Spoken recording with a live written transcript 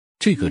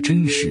这个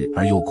真实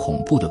而又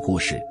恐怖的故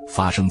事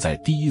发生在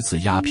第一次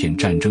鸦片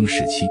战争时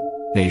期，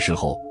那时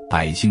候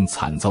百姓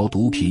惨遭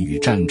毒品与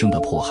战争的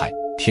迫害，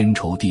天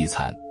愁地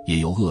惨，也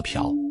有饿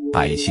殍，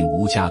百姓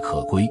无家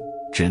可归，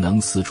只能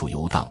四处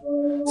游荡。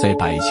在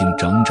百姓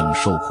整整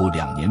受苦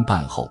2年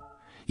半后，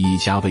一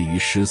家位于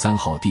13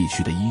号地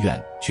区的医院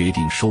决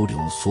定收留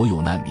所有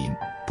难民，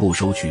不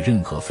收取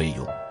任何费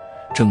用。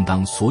正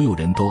当所有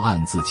人都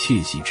暗自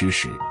窃喜之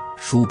时，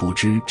殊不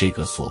知这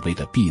个所谓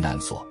的避难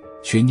所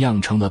却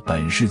酿成了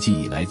本世纪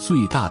以来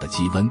最大的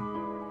饥瘟。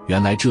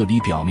原来这里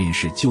表面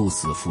是救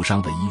死扶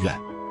伤的医院，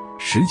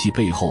实际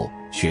背后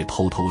却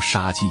偷偷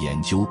杀鸡研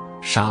究，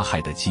杀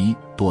害的鸡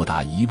多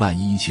达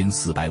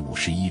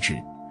11451只，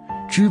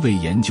只为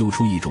研究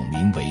出一种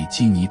名为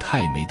基尼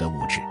泰酶的物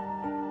质。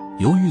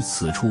由于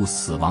此处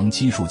死亡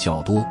鸡数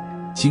较多，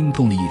惊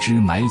动了一只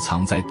埋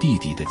藏在地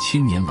底的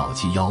千年老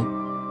鸡妖。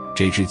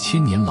这只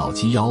千年老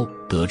鸡妖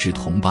得知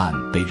同伴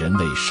被人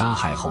类杀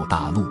害后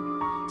大怒，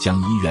将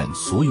医院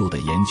所有的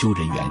研究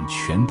人员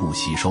全部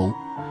吸收，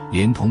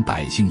连同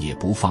百姓也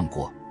不放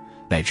过。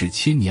乃至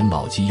千年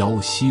老鸡妖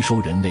吸收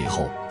人类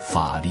后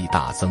法力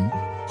大增，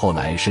后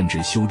来甚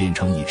至修炼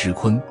成一只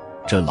鲲。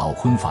这老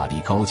鲲法力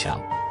高强，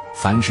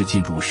凡是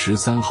进入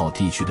13号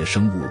地区的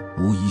生物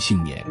无一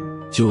幸免。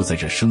就在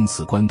这生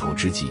死关头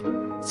之际，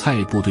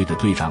蔡部队的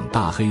队长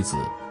大黑子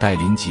带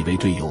领几位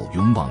队友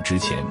勇往直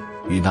前，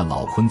与那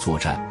老鲲作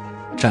战，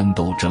战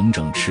斗整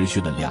整持续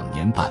了2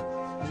年半。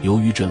由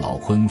于这老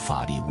鲲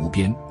法力无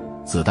边，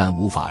子弹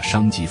无法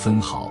伤及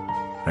分毫，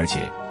而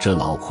且这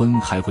老鲲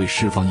还会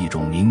释放一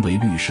种名为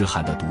律师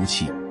函的毒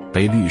气，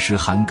被律师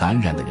函感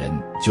染的人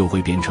就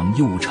会变成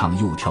又唱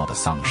又跳的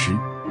丧尸。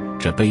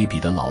这卑鄙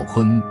的老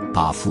鲲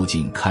把附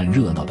近看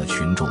热闹的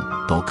群众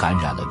都感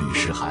染了律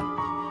师函，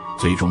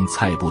最终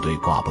蔡部队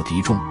寡不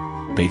敌众，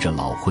被这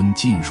老鲲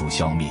尽数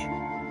消灭。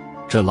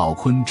这老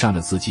鲲仗着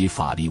自己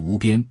法力无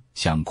边，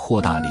想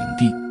扩大领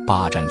地，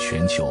霸占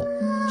全球。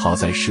好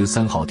在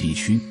13号地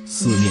区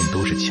四面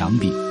都是墙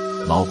壁，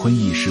老鲲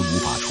一时无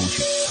法出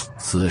去。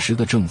此时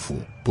的政府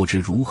不知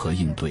如何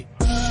应对。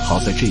好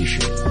在这时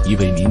一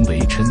位名为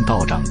陈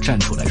道长站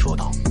出来说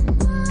道，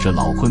这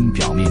老鲲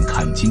表面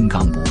看金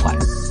刚不坏，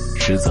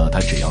实则他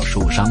只要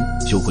受伤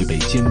就会被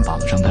肩膀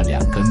上的2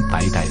根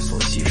白带所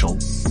吸收，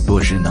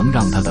若是能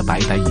让他的白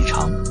带一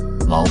长，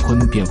老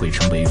鲲便会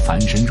成为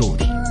凡身肉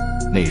体，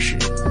那时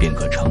便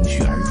可乘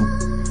虚而入，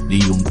利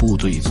用部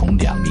队从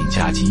2面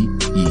夹击，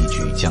一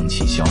举将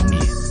其消灭。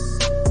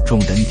众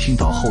人听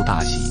到后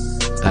大喜，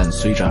但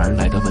随着而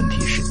来的问题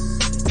是，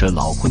这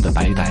老鲲的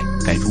白带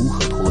该如何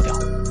脱掉？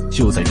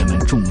就在人们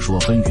众说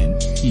纷纭，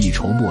一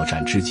筹莫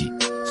展之际，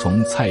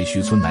从蔡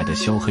徐村来的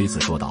肖黑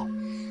子说道，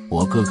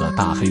我哥哥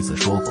大黑子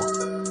说过，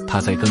他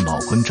在跟老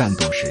鲲战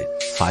斗时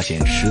发现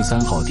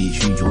13号地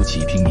区有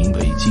几瓶名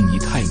为基尼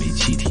泰酶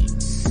气体，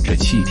这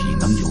气体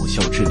能有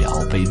效治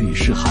疗被律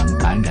师函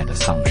感染的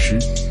丧尸，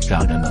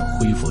让人们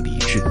恢复理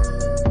智。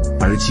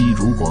而鸡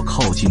如果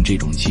靠近这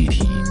种气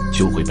体，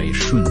就会被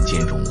瞬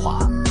间融化。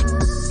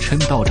陈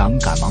道长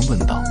赶忙问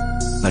道，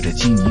那这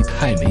基尼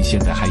泰酶现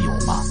在还有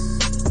吗？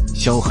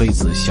肖黑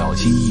子小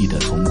心翼翼地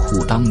从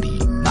裤裆里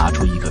拿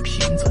出一个瓶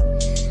子，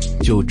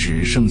就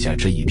只剩下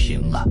这一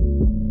瓶了。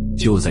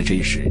就在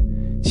这时，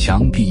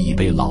墙壁已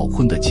被老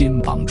鲲的肩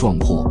膀撞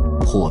破，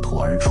破土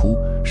而出，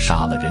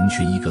杀了人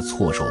群一个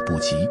措手不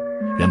及。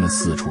人们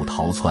四处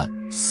逃窜，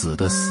死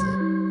的死，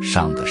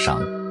伤的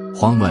伤。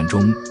慌乱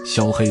中，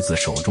肖黑子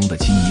手中的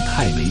基尼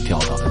泰酶掉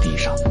到了地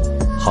上，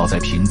好在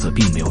瓶子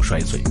并没有摔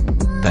碎，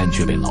但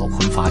却被老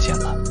鲲发现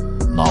了。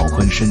老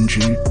鲲深知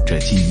这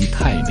基尼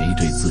泰酶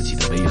对自己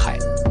的危害，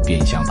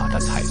便想把它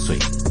踩碎。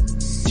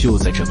就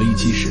在这危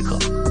机时刻，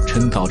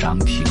陈道长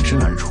挺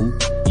身而出，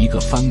一个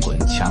翻滚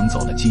抢走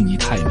了基尼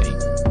泰酶。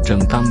正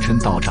当陈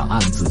道长暗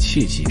自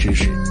窃喜之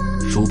时，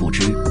殊不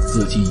知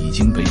自己已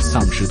经被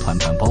丧尸团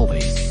团包围。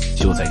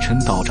就在陈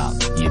道长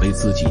以为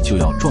自己就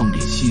要壮烈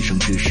牺牲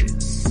之时，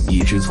一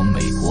支从美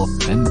国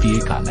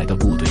NBA 赶来的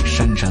部队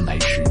姗姗来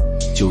迟，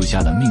救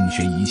下了命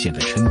悬一线的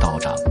陈道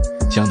长，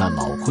将那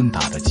老鲲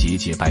打得节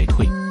节败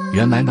退。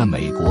原来那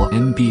美国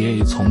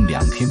NBA 从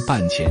2天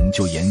半前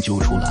就研究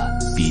出了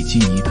比基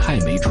尼泰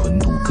酶纯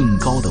度更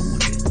高的物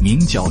质，名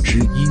叫之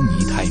因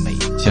尼泰酶，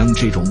将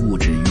这种物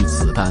质与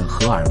子弹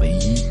合二为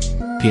一，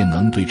便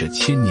能对这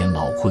千年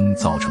老鲲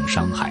造成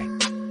伤害。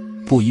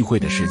不一会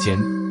的时间，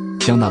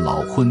将那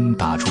老鲲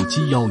打出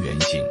鸡妖原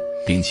形，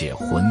并且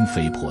魂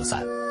飞魄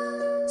散。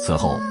此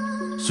后，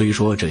虽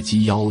说这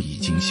鸡妖已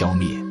经消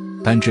灭，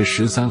但这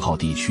13号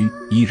地区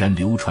依然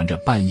流传着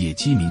半夜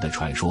鸡鸣的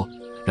传说，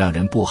让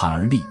人不寒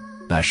而栗。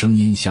那声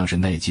音像是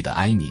耐季的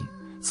哀鸣，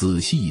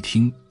仔细一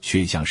听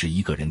却像是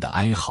一个人的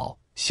哀嚎，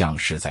像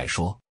是在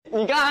说：“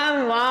你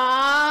干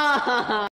嘛？”